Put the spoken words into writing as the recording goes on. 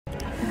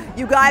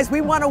You guys,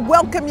 we want to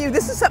welcome you.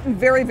 This is something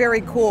very,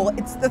 very cool.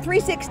 It's the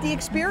 360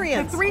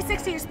 experience. The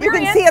 360 experience. You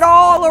can see it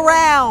all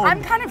around.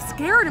 I'm kind of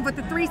scared of what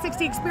the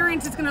 360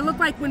 experience is going to look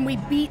like when we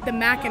beat the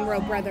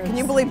McEnroe brothers. Can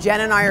you believe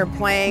Jenna and I are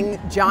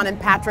playing John and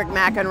Patrick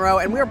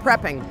McEnroe, and we're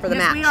prepping for the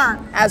match. We are.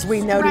 As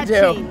we know to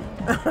do.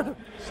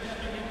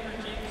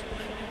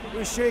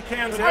 We shake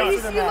hands. You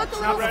look a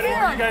little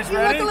scared. You guys You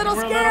ready? look a little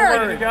We're scared.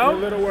 Ready to go?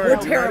 We're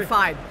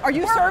terrified. Are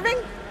you serving?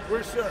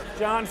 We're serving.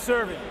 John's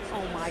serving.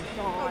 Oh my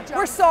God.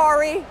 We're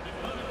sorry.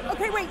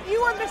 Okay, wait, you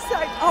on this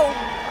side. Oh.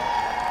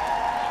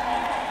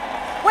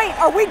 Wait,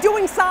 are we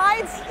doing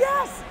sides?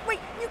 Yes. Wait,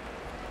 you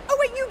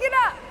get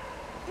up.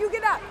 You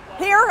get up.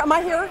 Here? Am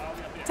I here?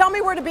 Tell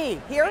me where to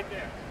be. Here?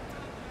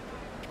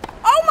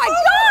 Oh my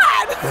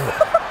God!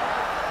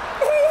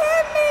 He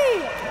hit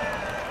me!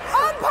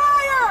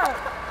 Umpire!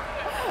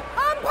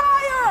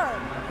 Umpire!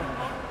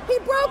 He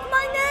broke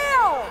my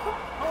nail!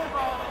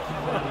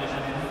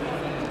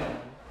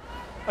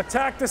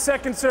 Attack the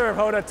second serve,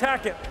 Hoda.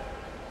 Attack it.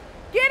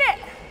 Get it!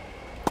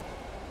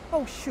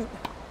 Oh, shoot.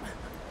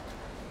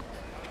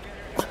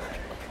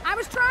 I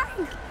was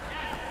trying.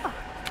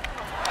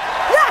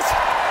 Yes!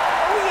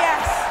 Oh,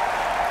 yes!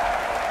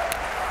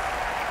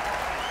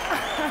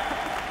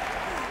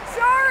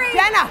 Sorry!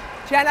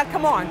 Jenna,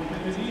 come on.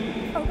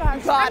 Oh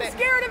gosh, I'm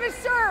scared of his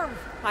serve.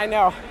 I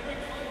know.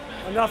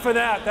 Enough of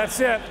that. That's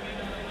it.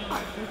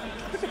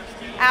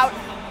 Out.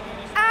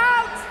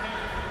 Out!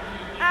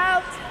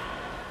 Out!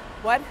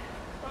 What?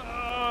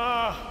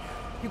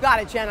 You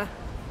got it, Jenna.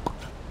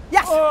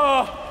 Yes!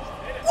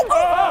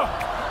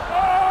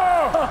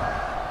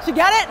 Did you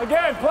get it?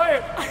 Again, play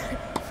it.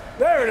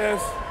 There it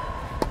is.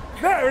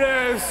 There it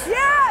is.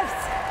 Yes!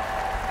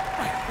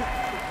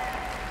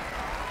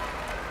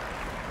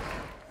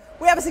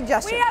 We have a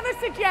suggestion. We have a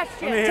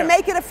suggestion. To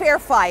make it a fair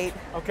fight,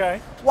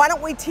 okay. Why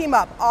don't we team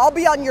up? I'll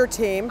be on your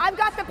team. I've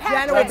got the pass.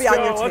 Jenna will be on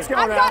your team. Let's go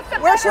I've now. got the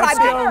Where should I Let's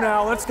be? go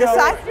now. Let's go. This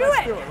side?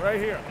 Let's do it. Right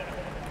here.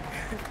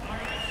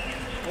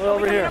 We're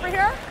over here. Over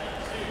here?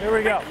 Here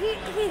we go. He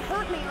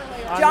hurt me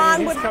earlier.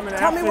 John,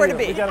 tell me where to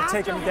be. We got to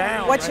take him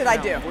down. What should I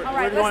do? All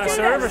right, you want to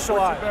serve or shall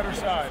I? Better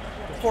side.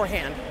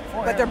 Forehand.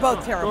 But they're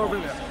both terrible. Go over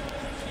there.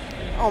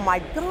 Oh my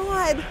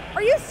God.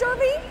 Are you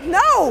serving?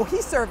 No,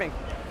 he's serving.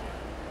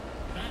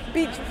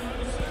 Beach.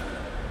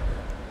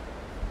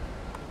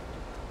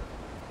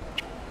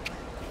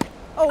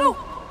 Oh.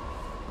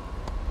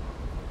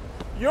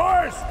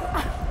 Yours.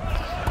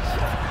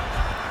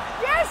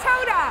 Yes,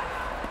 Hoda.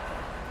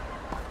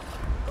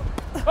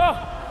 Oh.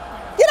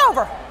 Get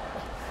over.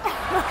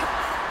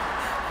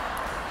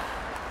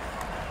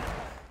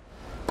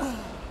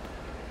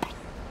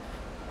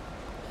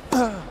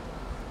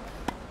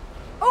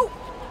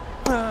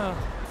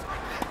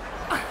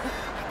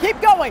 Keep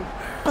going.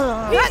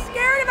 He's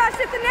scared of us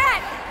at the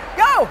net.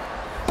 Go.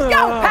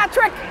 Go,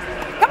 Patrick.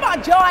 Come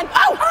on, John.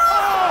 Oh.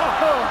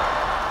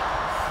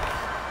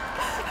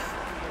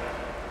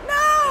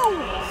 No.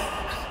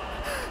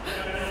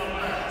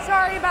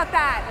 Sorry about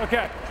that.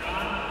 Okay.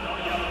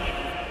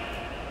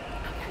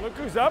 Look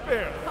who's up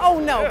here. Oh,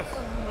 no. Yes.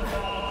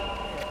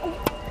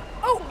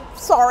 Oh,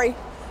 sorry.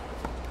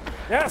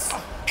 Yes.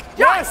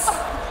 Yes.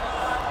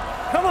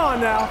 Come on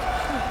now.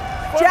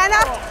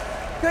 Jenna,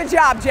 good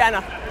job,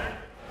 Jenna.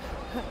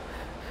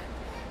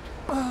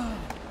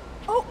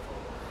 Oh.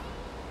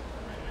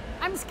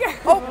 I'm scared.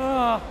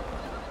 Oh.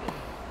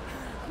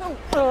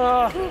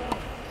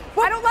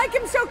 I don't like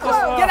him so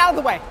close. Get out of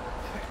the way.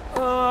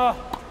 Oh,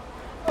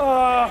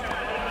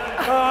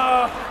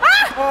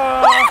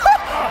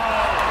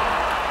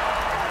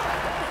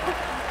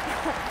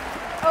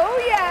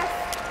 yes.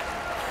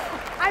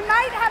 I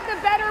might have the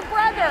better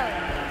brother.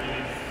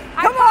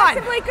 Come I on.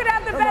 possibly could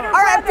have the better All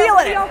right, I'm brother. feeling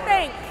What do it. y'all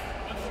think?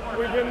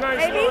 We've been nice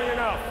Maybe? long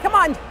enough. Come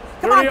on.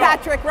 Come on,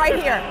 Patrick, right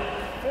here.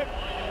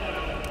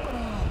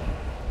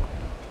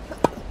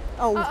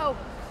 Oh. Uh-oh.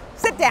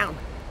 Sit down.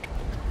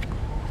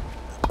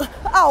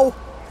 Oh.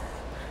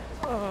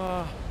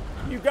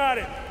 You got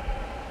it.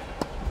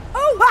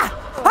 Oh. Ha.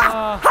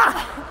 Ha.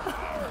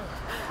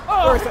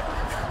 Ha. Where is it?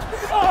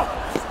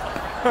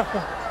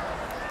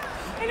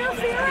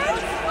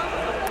 Interference?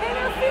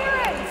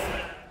 Interference.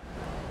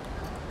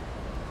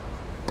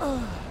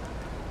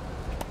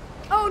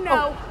 Oh,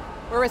 no.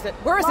 Where is it?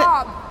 Where is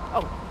Bob. it?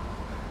 Oh.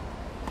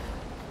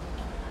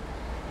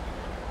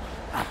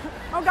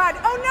 Oh, God.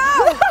 Oh, no.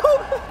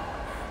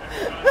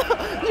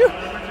 You.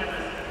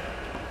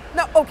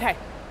 No, okay.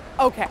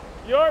 Okay.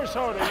 Yours,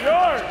 Hoda.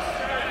 Yours.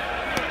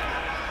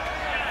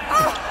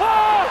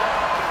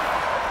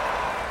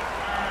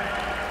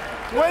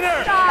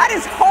 Winner. That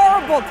is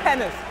horrible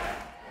tennis.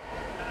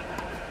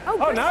 Oh,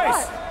 Oh, good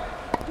nice.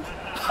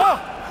 shot.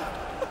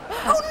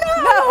 Oh,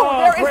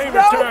 no. There great is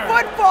no return.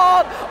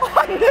 football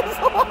on this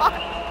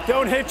line.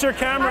 Don't hit your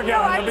camera I know,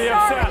 again. I'm You'll be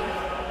sorry. upset.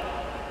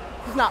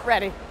 He's not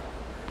ready.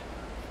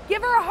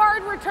 Give her a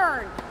hard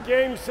return.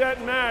 Game,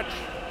 set, match.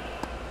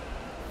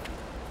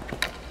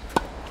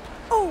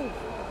 Oh.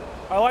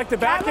 I like the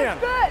That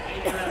backhand. looks good.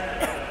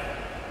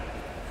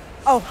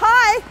 Oh,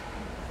 hi.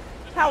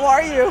 How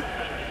are you?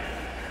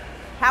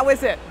 How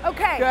is it?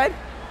 Okay. Good?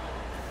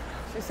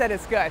 She said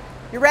it's good.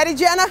 You ready,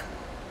 Jenna?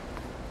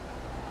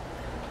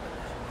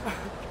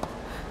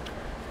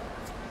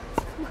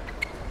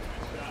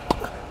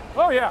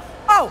 Oh, yeah.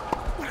 Oh.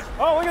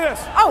 Oh, look at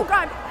this. Oh,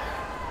 God.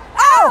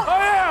 Oh! Oh,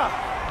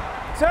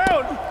 yeah. It's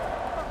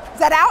out. Is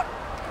that out?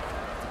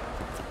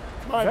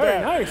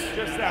 Very nice.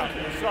 Just out.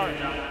 Sorry.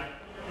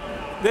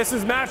 This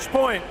is match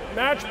point.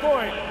 Match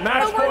point.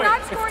 Match Oh, we're point. not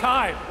It's scoring.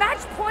 tied. Match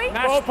point?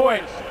 Match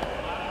point.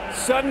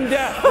 Sudden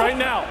death right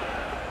now.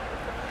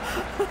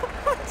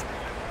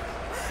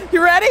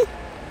 You ready?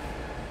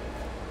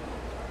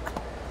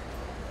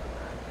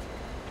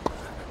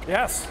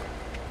 Yes.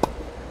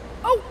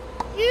 Oh,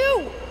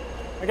 you.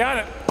 I got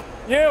it.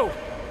 You.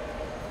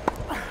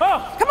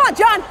 Oh, Come on,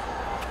 John.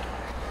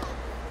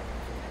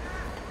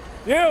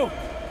 you.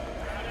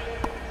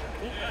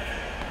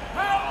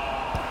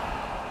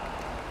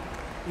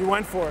 You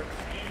went for it.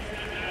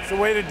 It's the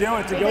way to do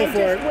it, to go for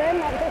it.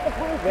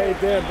 They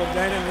did, but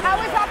they didn't. How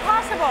is that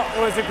possible?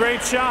 It was a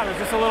great shot. It was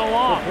just a little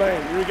long.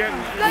 You were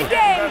getting Good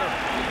game.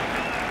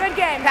 Good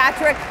game.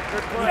 Patrick.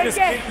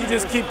 You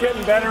just keep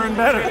getting better and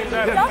better.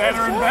 Better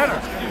and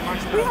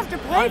better. We have to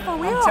play for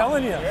real. I'm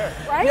telling you.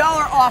 Right? Y'all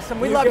are awesome.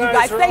 We love you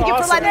guys. are Thank you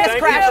for awesome. letting us Thank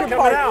you crash for your coming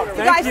party. out. You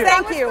Thank guys, you.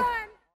 thank That was you. fun.